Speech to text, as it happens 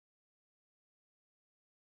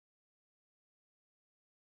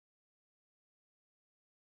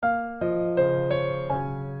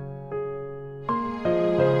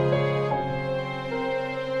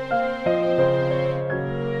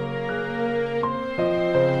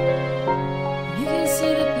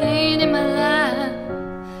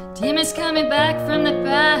Demons coming back from the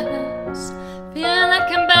past, feeling like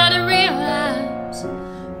I'm about to relapse.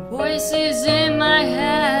 Voices in my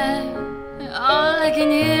head, all I can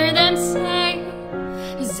hear them say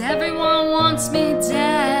is everyone wants me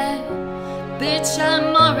dead. Bitch,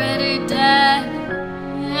 I'm already dead.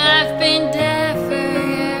 I've been dead for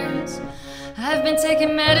years. I've been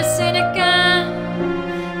taking medicine again,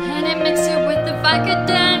 and it mixed it with the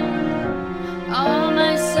Vicodin. All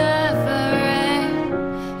my suffering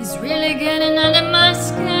is really getting under my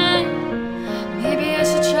skin. Maybe I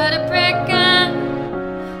should try to break in,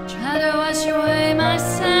 try to wash away my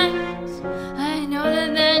sins. I know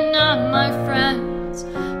that they're not my friends,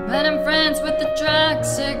 but I'm friends with the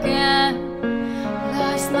drugs again.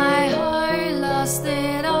 Lost my heart, lost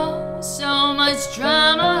it all. So much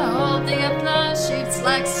drama, hold the applause. Shapes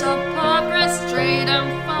like soap opera, straight and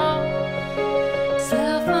fall.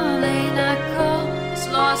 Self-only knuckles,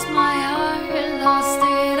 lost my heart, lost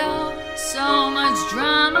it all. So much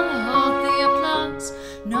drama, hold the applause.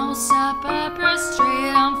 No soap opera,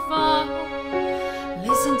 straight and fall.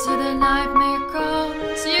 Listen to the nightmare call,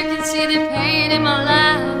 so you can see the pain in my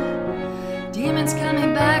life. Demons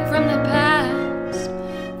coming back from the past,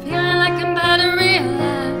 feeling like I'm about to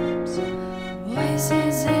relapse.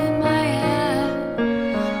 Voices in my head,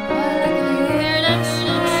 all I can hear them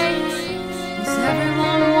say is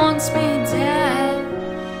everyone wants me dead.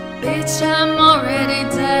 Bitch, I'm already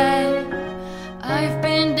dead. I've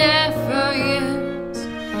been dead for years.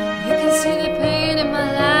 You can see the pain in my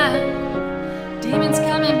life. Demons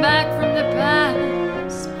coming back from the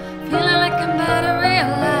past, feeling like I'm about to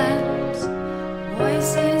relapse.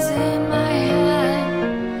 Voices in my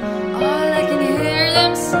head, all I can hear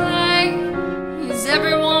them say is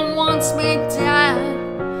everyone wants me dead.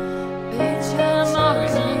 Bitch, I'm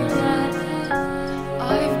already dead.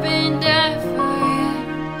 I've been dead for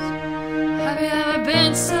years. Have you ever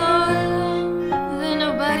been so alone that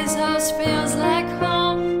nobody's house feels like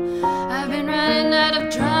home? I've been running out of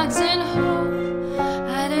drugs and hope.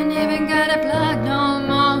 I don't even got a plug no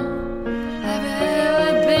more. Have you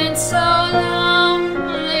ever been so alone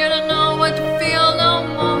you don't know what to feel no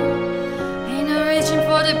more? Ain't no reaching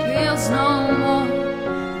for the pills no more.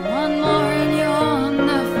 One more and you're on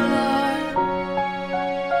the floor.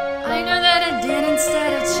 I know that I didn't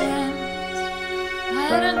stand a chance.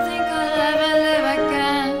 I don't think I'll ever live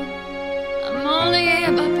again. I'm only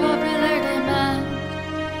here by popular demand.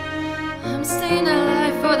 I'm staying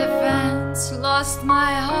alive for the fans. Lost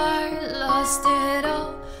my heart, lost it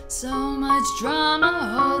all. So much drama,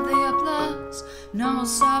 hold the applause. No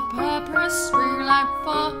soap opera, spring like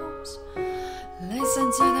falls.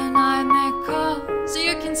 Listen to the nightmare call, so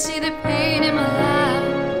you can see the pain in my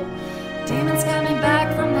life. Demons coming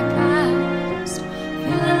back from the past,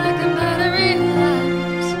 feeling like I'm about to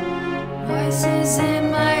relapse. Voices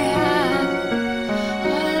in my head,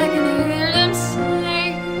 all I can hear them say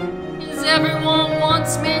is everyone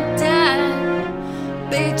wants me dead.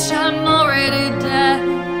 Bitch, I'm already dead.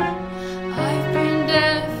 I've been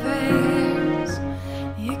dead for years.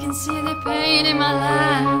 You can see the pain in my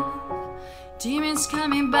life. Demons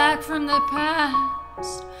coming back from the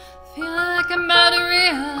past, feeling like I'm about to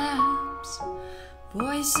relapse.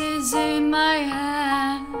 Voices in my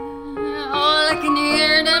head, all I can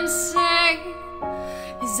hear them say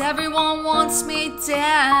is everyone wants me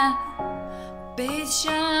dead. Bitch,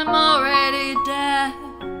 I'm already dead.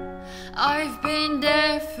 I've been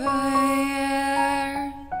dead for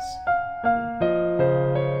years.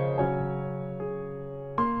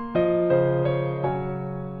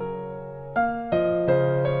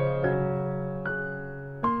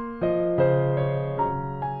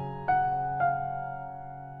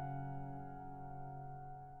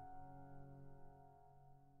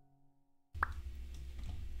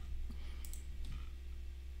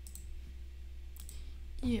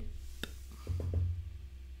 Yep.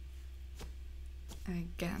 I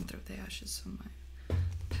again threw the ashes on my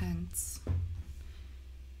pants,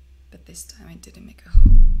 but this time I didn't make a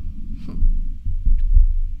hole.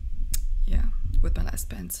 Yeah, with my last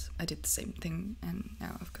pants I did the same thing, and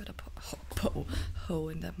now I've got a hole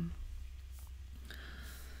in them.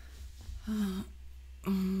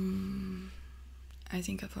 I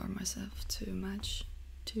think I've harmed myself too much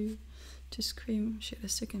to scream. Shit, I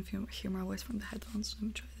still can hear my voice from the headphones. Let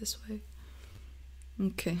me try this way.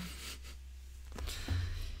 Okay.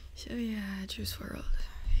 So yeah, Juicewrld.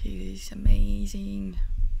 He's amazing.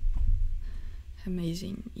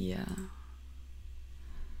 Amazing, yeah.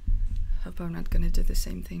 Hope I'm not gonna do the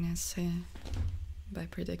same thing as by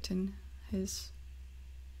predicting his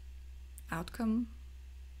outcome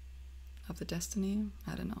of the destiny.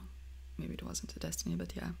 I don't know. Maybe it wasn't a destiny,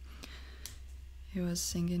 but yeah. he was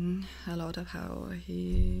singing a lot of how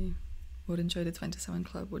he wouldn't join the 27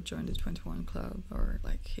 club, would join the 21 club, or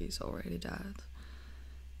like he's already dead.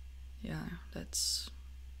 Yeah, that's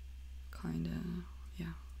kind of,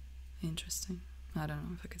 yeah, interesting. I don't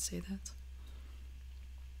know if I could say that.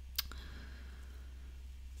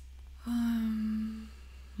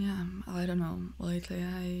 Yeah, I don't know. Lately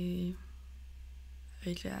I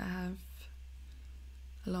have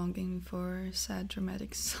a longing for sad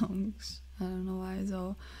dramatic songs. I don't know why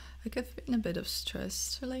though. Like I've been a bit of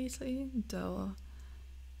stress lately, though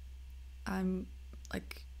I'm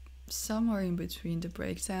like somewhere in between the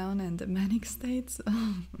breakdown and the manic state. So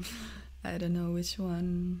I don't know which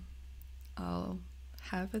one I'll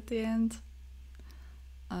have at the end.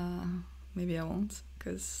 Maybe I won't,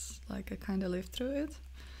 because like I kind of lived through it.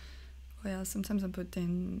 Well, yeah, sometimes I put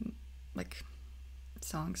in like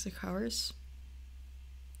songs like ours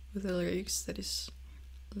with the lyrics that is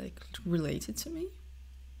like related to me.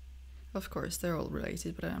 Of course they're all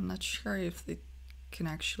related, but I'm not sure if they can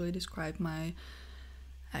actually describe my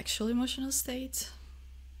actual emotional state.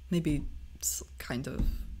 Maybe it's kind of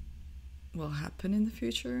will happen in the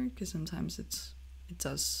future, because sometimes it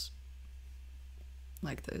does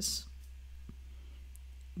like this.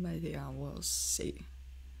 But yeah, we'll see.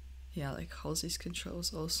 Yeah, like Halsey's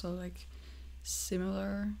Control's also like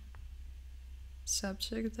similar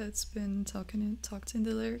subject that's been talked in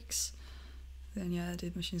the lyrics. Then yeah,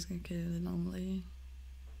 Dead Machine's Gonna Kill You Lonely.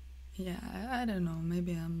 Yeah, I don't know,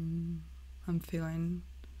 maybe I'm feeling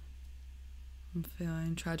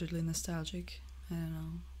tragically nostalgic. I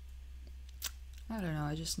don't know,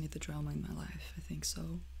 I just need the drama in my life, I think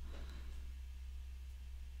so.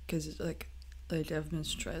 Because like lately I've been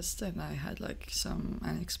stressed and I had like some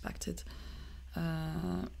unexpected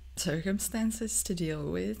circumstances to deal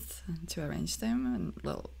with and to arrange them, and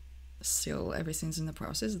well, still everything's in the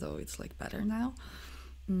process, though it's like better now.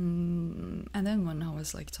 And then when I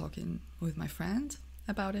was like talking with my friend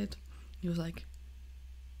about it, he was like,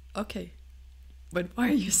 okay, but why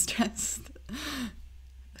are you stressed?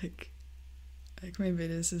 like maybe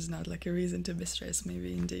this is not like a reason to be stressed.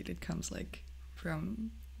 Maybe indeed it comes like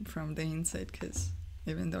from the inside, because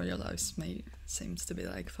even though your life seems to be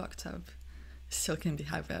like fucked up, you still can be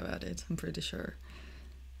happy about it, I'm pretty sure.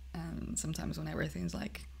 And sometimes when everything's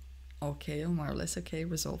like okay or more or less okay,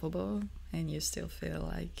 resolvable, and you still feel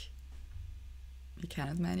like you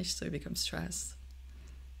cannot manage, so you become stressed.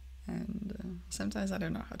 And sometimes I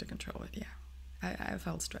don't know how to control it. Yeah, I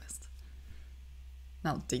felt stressed,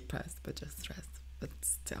 not depressed, but just stressed. But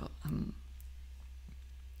still,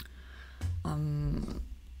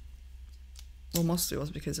 well, mostly it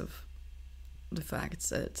was because of the fact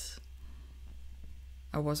that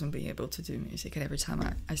I wasn't being able to do music, and every time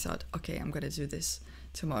I thought, okay, I'm gonna do this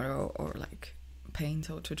tomorrow, or like paint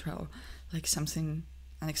or to draw, like something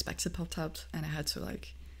unexpected popped up and I had to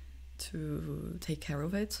like to take care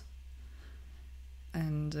of it.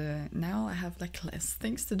 And now I have like less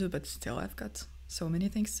things to do, but still I've got so many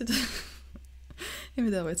things to do.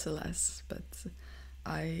 Even though it's a less, but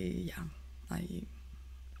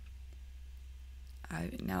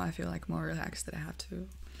now I feel like more relaxed that I have to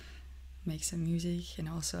make some music. And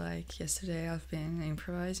also like yesterday I've been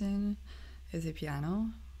improvising with the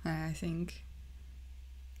piano, and I think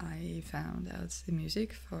I found out the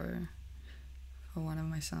music for one of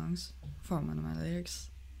my songs, for one of my lyrics,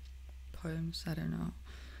 poems, I don't know.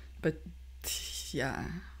 But yeah,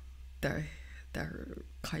 they're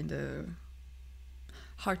kind of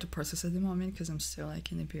hard to process at the moment, because I'm still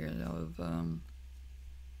like in a period of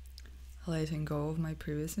letting go of my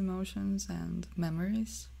previous emotions and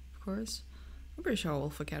memories, of course. I'm pretty sure I will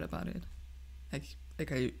forget about it, like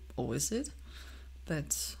I always did,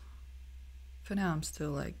 but for now I'm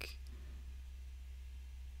still like,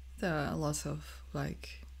 there are lots of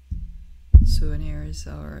like souvenirs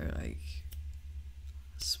or like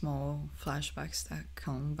small flashbacks that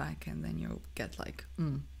come back, and then you get like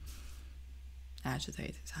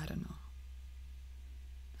agitated. I don't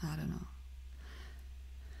know.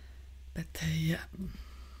 But yeah,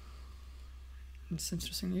 it's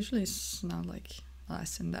interesting. Usually it's not like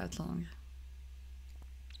lasting that long.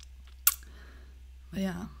 But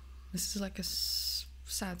yeah, this is like a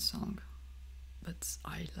sad song, but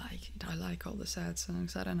I like it. I like all the sad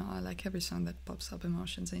songs. I don't know, I like every song that pops up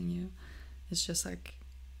emotions in you. It's just like,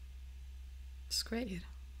 it's great.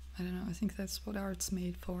 I don't know, I think that's what art's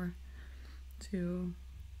made for, to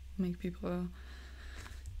make people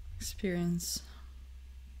experience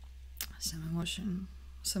some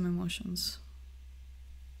emotions,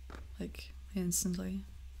 like instantly,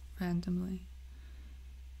 randomly,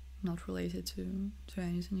 not related to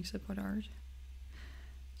anything except what art.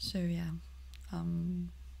 So yeah,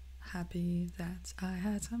 I'm happy that I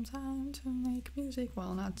had some time to make music.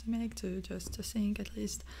 Well, not to make, just to sing at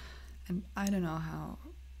least. And I don't know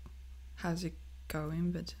how's it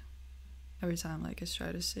going, but every time like I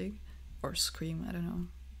try to sing or scream, I don't know,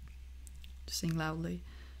 to sing loudly,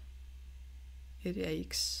 it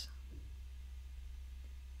aches.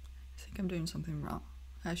 I think I'm doing something wrong.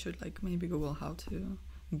 I should like maybe Google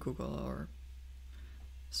or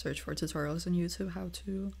search for tutorials on YouTube how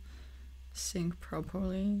to sing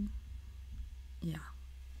properly. Yeah,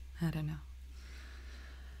 I don't know.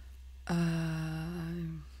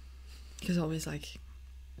 Because always like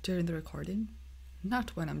during the recording,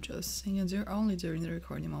 not when I'm just singing, only during the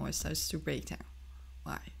recording, my voice starts to break down.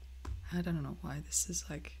 Why? I don't know why. This is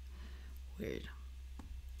like weird.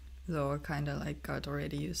 Though I kind of like got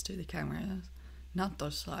already used to the camera. Not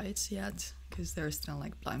those slides yet, because they're still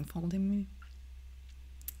like blindfolding me.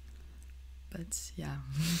 But yeah,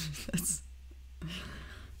 that's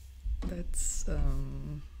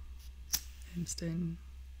interesting,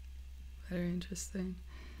 very interesting.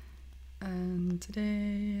 And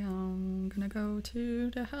today I'm gonna go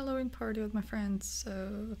to the Halloween party with my friends,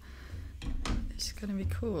 so it's gonna be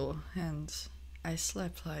cool. And I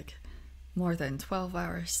slept like more than 12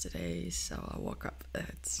 hours today, so I woke up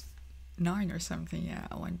at 9 or something. Yeah,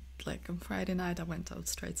 I went like on Friday night, I went out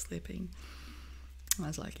straight sleeping. I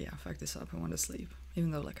was like, yeah, fuck this up, I want to sleep.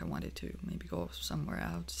 Even though like I wanted to maybe go somewhere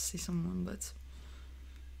out to see someone, but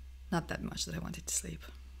not that much that I wanted to sleep.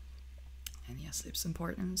 And yeah, sleep's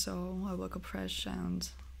important, so I woke up fresh and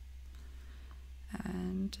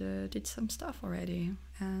did some stuff already,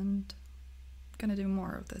 and gonna do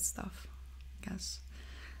more of that stuff, I guess.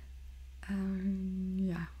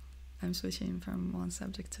 Yeah, I'm switching from one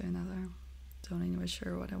subject to another. Don't even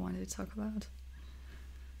sure what I wanted to talk about.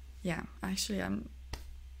 Yeah, actually, I'm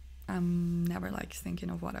never like thinking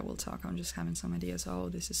of what I will talk. I'm just having some ideas. Oh,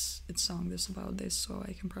 it's song this about this, so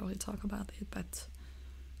I can probably talk about it. But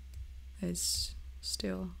it's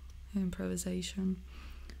still improvisation.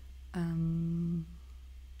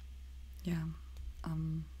 Yeah.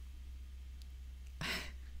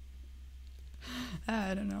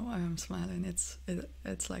 I don't know why I'm smiling. It's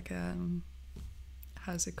like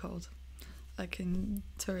how's it called? Like in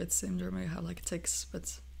Tourette syndrome, you have like tics,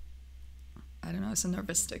 but I don't know. It's a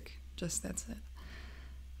nervous tic. Just that's it.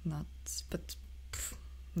 Not, but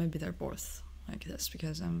maybe they're both like this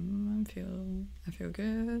because I feel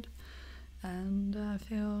good, and I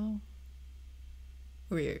feel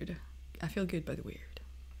weird. I feel good but weird.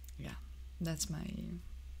 Yeah, that's my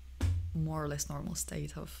more or less normal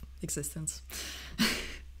state of existence.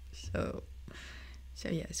 so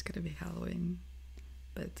yeah, it's gonna be Halloween,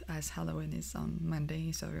 but as Halloween is on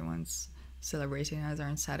Monday, so everyone's celebrating either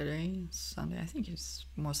on Saturday, Sunday. I think it's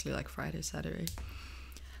mostly like Friday, Saturday.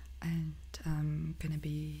 And I'm gonna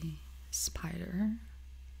be Spider,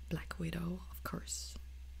 Black Widow, of course,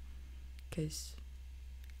 because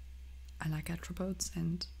I like arthropods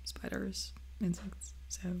and spiders, insects.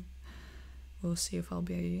 So we'll see if I'll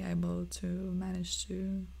be able to manage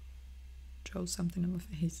to draw something on my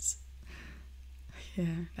face.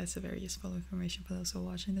 Yeah, that's a very useful information for those who are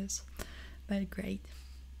watching this. But great.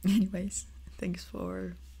 Anyways, thanks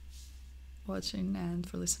for watching and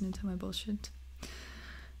for listening to my bullshit.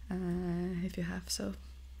 If you have, so.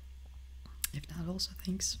 If not, also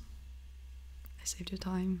thanks. I saved your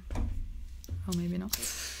time. Or maybe not.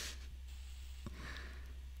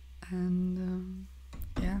 And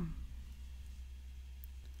yeah.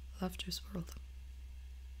 Love Juicewrld.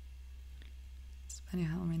 It's funny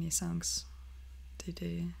how many songs did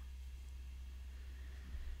they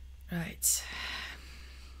write.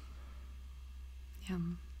 Yeah.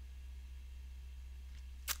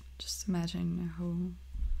 Just imagine who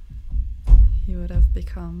he would have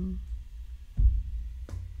become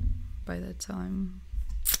by that time.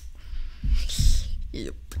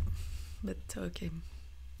 Yep. But okay.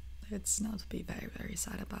 Let's not be very, very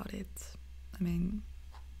sad about it. I mean,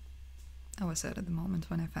 I was sad at the moment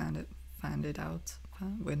when I found it out,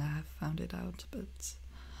 but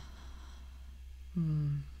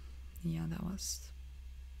yeah, that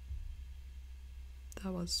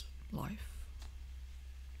was life.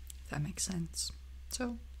 That makes sense.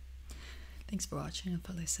 So thanks for watching and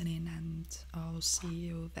for listening, and I'll see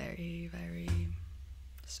you very, very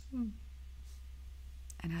soon.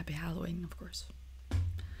 And happy Halloween, of course.